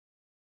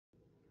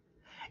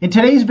In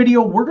today's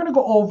video, we're going to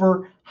go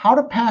over how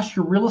to pass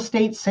your real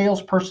estate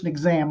salesperson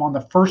exam on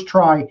the first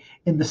try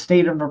in the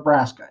state of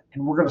Nebraska.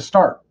 And we're going to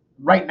start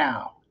right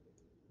now.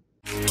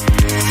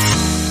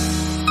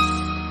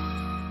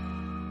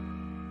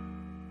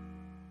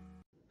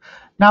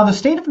 Now, the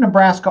state of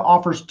Nebraska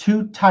offers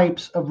two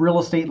types of real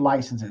estate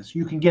licenses.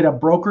 You can get a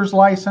broker's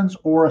license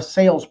or a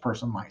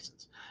salesperson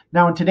license.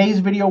 Now, in today's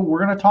video,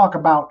 we're going to talk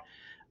about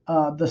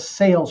the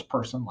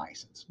salesperson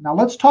license. Now,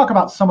 let's talk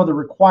about some of the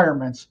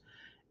requirements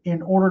in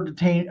order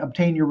to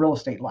obtain your real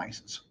estate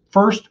license.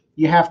 First,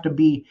 you have to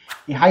be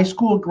a high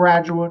school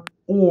graduate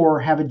or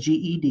have a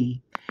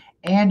GED,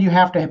 and you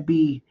have to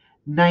be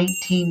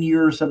 19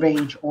 years of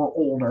age or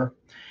older.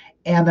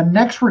 And the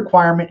next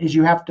requirement is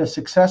you have to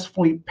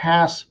successfully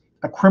pass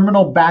a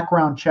criminal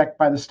background check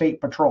by the state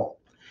patrol.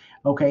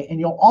 Okay, and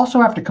you'll also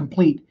have to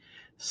complete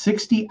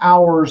 60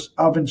 hours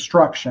of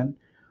instruction,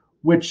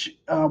 which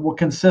will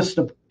consist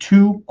of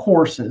 2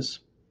 courses,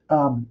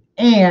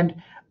 and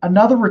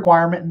another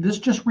requirement, and this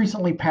just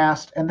recently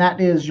passed, and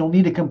that is you'll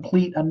need to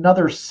complete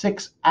another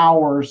 6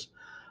 hours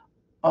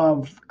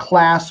of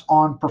class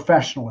on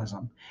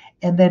professionalism.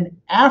 And then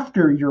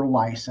after you're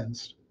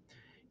licensed,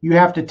 you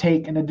have to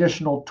take an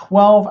additional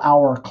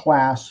 12-hour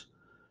class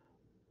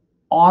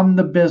on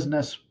the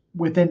business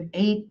within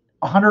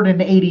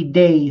 180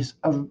 days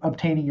of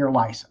obtaining your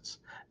license.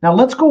 Now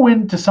let's go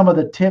into some of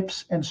the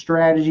tips and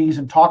strategies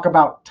and talk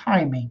about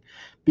timing,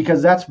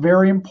 because that's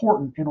very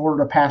important in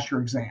order to pass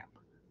your exam.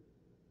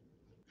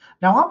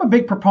 Now, I'm a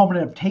big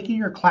proponent of taking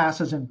your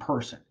classes in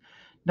person.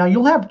 Now,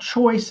 you'll have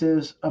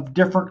choices of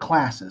different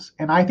classes,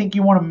 and I think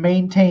you want to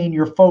maintain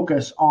your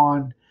focus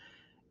on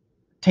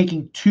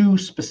taking 2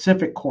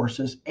 specific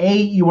courses.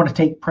 You want to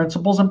take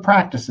principles and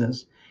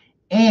practices,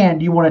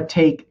 and you want to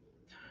take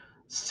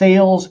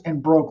sales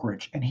and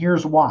brokerage. And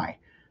here's why.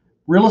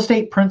 Real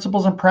estate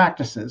principles and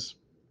practices,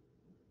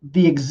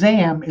 the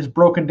exam is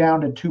broken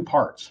down into 2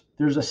 parts.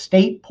 There's a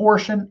state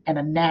portion and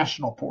a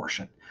national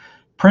portion.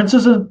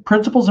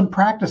 Principles and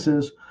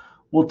practices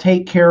will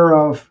take care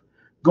of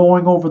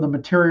going over the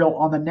material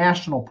on the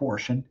national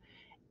portion,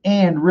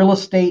 and real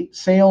estate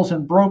sales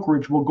and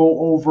brokerage will go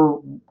over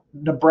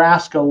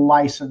Nebraska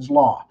license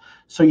law.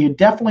 So you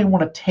definitely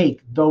want to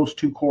take those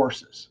 2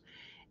 courses.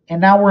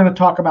 And now we're going to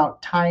talk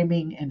about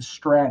timing and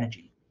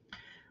strategy.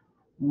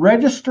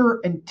 Register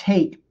and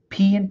take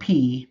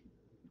P&P,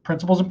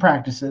 principles and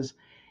practices.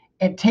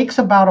 It takes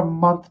about a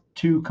month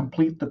to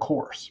complete the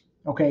course.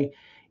 Okay.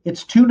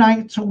 It's 2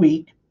 nights a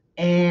week,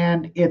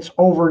 and it's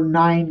over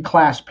 9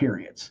 class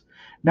periods.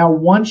 Now,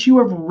 once you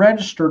have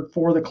registered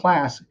for the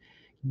class,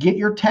 get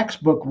your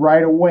textbook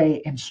right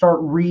away and start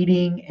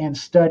reading and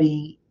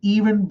studying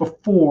even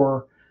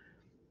before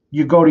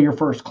you go to your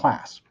first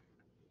class.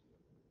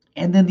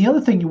 And then the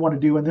other thing you want to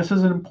do, and this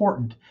is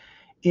important,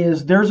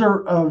 is there's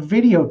a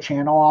video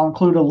channel. I'll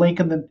include a link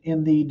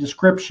in the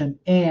description,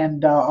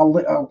 and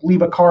I'll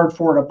leave a card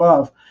for it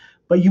above.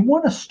 But you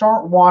want to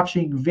start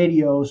watching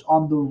videos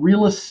on the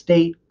real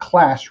estate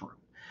classroom.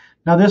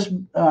 Now, this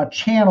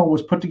channel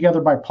was put together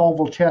by Paul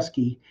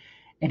Volcheski,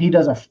 and he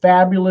does a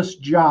fabulous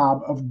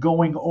job of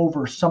going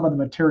over some of the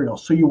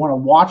materials. So you want to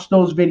watch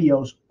those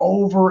videos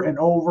over and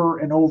over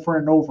and over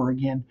and over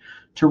again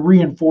to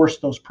reinforce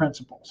those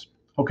principles.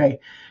 Okay.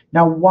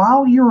 Now,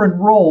 while you're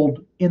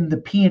enrolled in the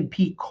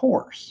P&P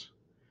course,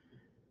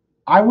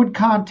 I would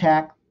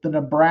contact the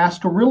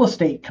Nebraska Real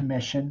Estate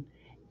Commission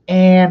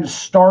and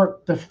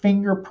start the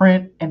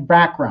fingerprint and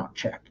background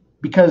check,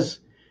 because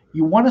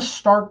you want to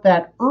start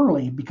that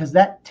early, because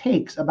that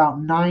takes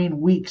about 9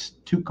 weeks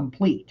to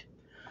complete.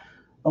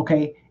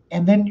 Okay,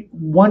 and then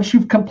once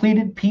you've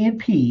completed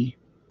P&P,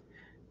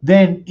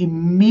 then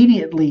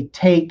immediately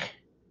take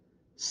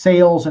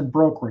sales and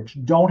brokerage.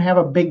 Don't have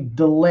a big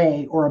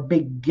delay or a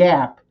big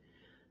gap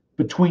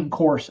between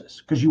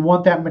courses, because you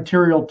want that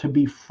material to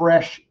be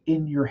fresh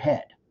in your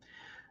head.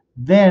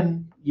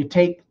 Then you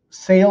take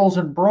sales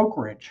and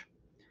brokerage.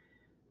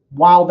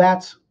 While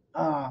that's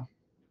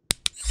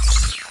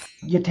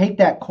you take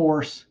that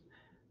course,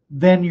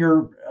 then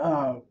your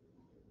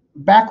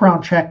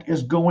background check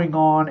is going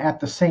on at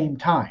the same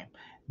time.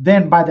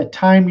 Then by the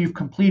time you've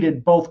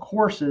completed both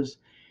courses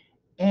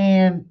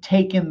and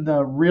taken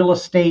the real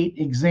estate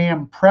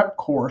exam prep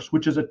course,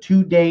 which is a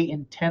 2-day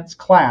intense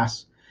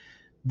class,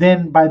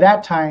 then by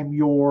that time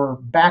your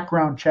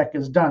background check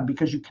is done,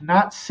 because you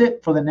cannot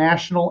sit for the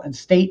national and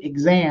state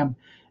exam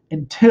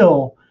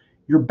until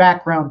your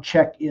background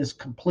check is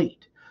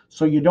complete.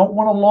 So you don't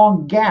want a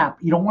long gap.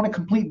 You don't want to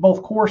complete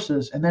both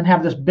courses and then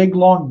have this big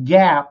long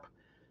gap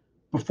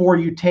before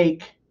you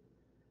take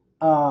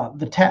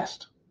the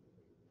test.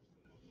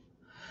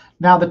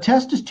 Now, the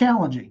test is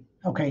challenging.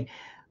 Okay.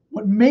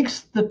 What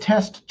makes the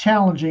test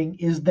challenging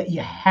is that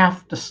you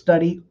have to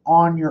study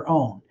on your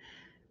own.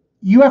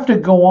 You have to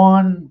go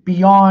on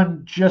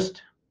beyond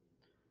just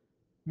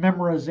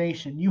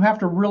memorization. You have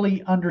to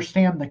really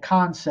understand the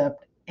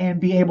concept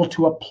and be able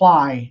to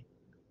apply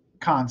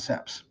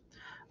concepts.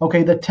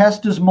 Okay, the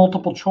test is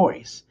multiple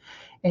choice,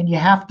 and you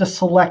have to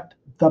select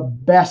the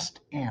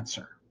best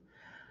answer.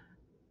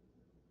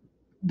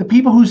 The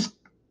people who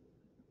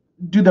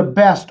do the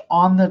best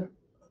on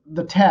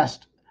the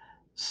test.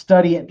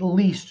 Study at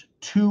least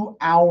 2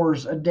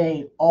 hours a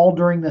day, all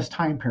during this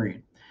time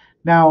period.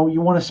 Now, you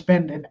want to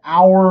spend an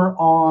hour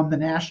on the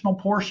national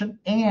portion,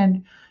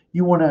 and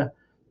you want to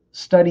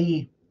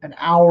study an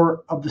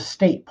hour of the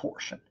state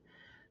portion.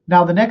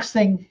 Now, the next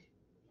thing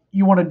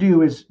you want to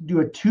do is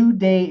do a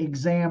 2-day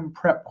exam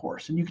prep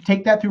course. And you can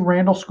take that through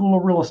Randall School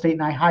of Real Estate,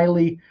 and I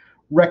highly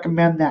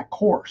recommend that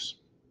course.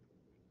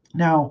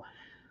 Now,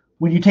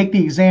 when you take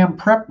the exam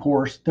prep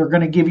course, they're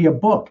going to give you a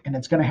book, and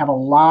it's going to have a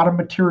lot of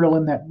material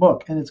in that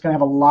book, and it's going to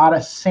have a lot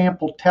of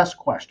sample test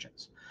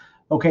questions.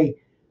 Okay,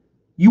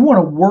 you want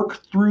to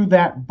work through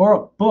that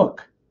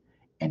book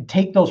and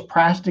take those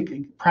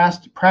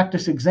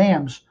practice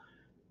exams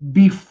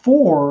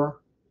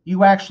before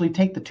you actually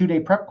take the 2-day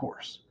prep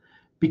course,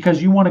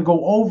 because you want to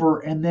go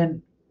over, and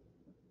then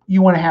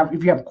you want to have,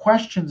 if you have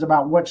questions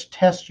about which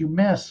tests you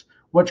miss,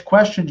 which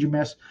questions you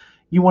miss,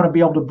 you want to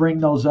be able to bring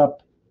those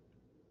up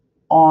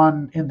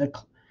in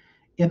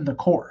the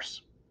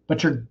course.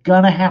 But you're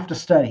gonna have to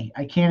study.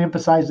 I can't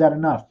emphasize that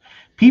enough.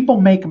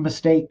 People make a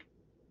mistake.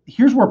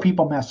 Here's where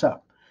people mess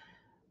up.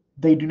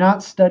 They do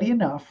not study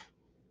enough.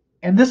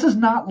 And this is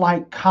not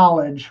like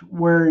college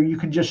where you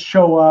can just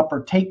show up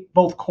or take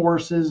both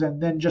courses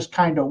and then just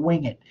kind of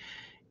wing it.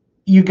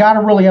 You got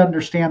to really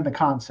understand the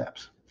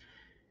concepts.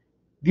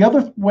 The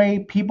other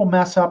way people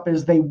mess up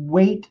is they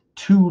wait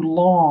too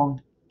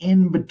long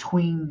in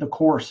between the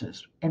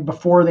courses and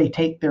before they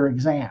take their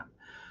exam.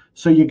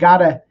 So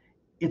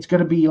it's going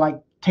to be like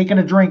taking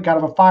a drink out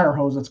of a fire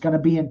hose. It's going to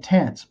be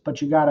intense,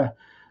 but you got to,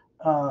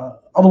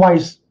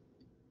 otherwise,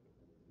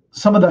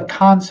 some of the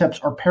concepts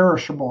are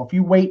perishable. If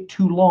you wait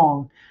too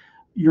long,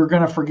 you're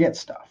going to forget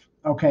stuff.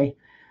 Okay.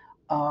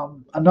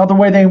 Another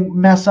way they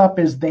mess up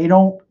is they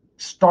don't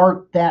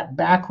start that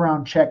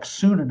background check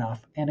soon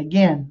enough. And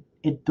again,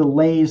 it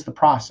delays the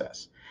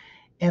process.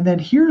 And then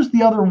here's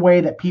the other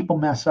way that people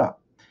mess up.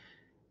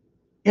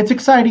 It's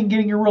exciting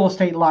getting your real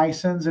estate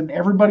license, and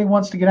everybody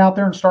wants to get out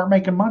there and start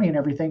making money and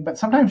everything, but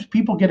sometimes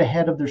people get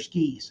ahead of their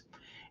skis.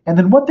 And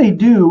then what they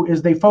do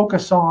is they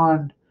focus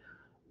on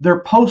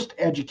their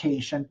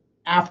post-education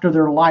after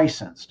they're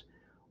licensed,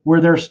 where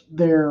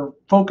they're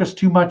focused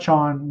too much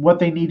on what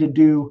they need to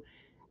do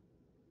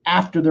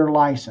after their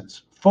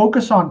license.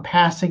 Focus on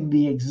passing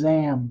the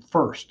exam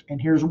first,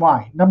 and here's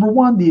why. Number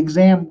one, the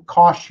exam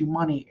costs you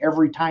money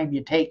every time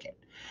you take it.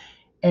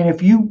 And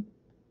if you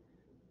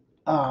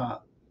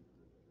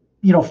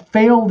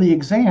fail the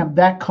exam,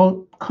 that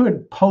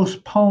could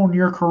postpone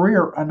your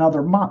career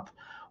another month.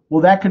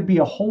 Well, that could be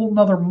a whole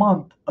nother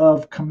month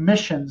of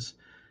commissions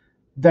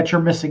that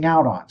you're missing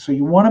out on. So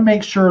you want to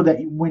make sure that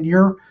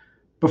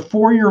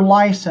before you're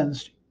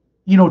licensed,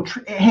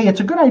 hey,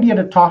 it's a good idea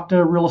to talk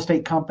to real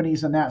estate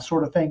companies and that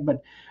sort of thing,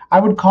 but I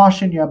would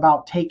caution you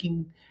about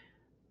getting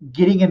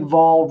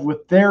involved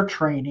with their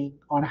training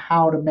on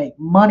how to make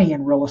money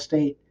in real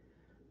estate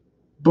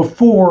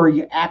before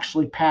you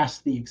actually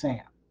pass the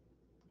exam.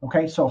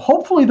 Okay, so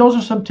hopefully those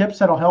are some tips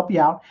that'll help you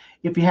out.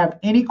 If you have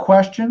any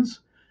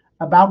questions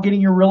about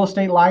getting your real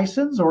estate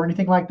license or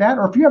anything like that,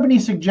 or if you have any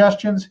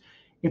suggestions,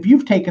 if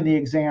you've taken the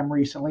exam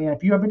recently, and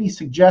if you have any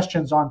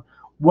suggestions on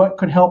what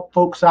could help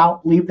folks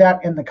out, leave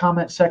that in the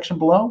comment section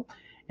below.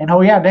 And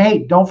hey,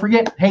 don't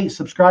forget, hey,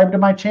 subscribe to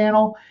my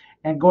channel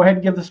and go ahead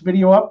and give this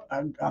video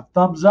a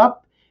thumbs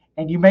up,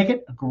 and you make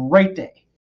it a great day.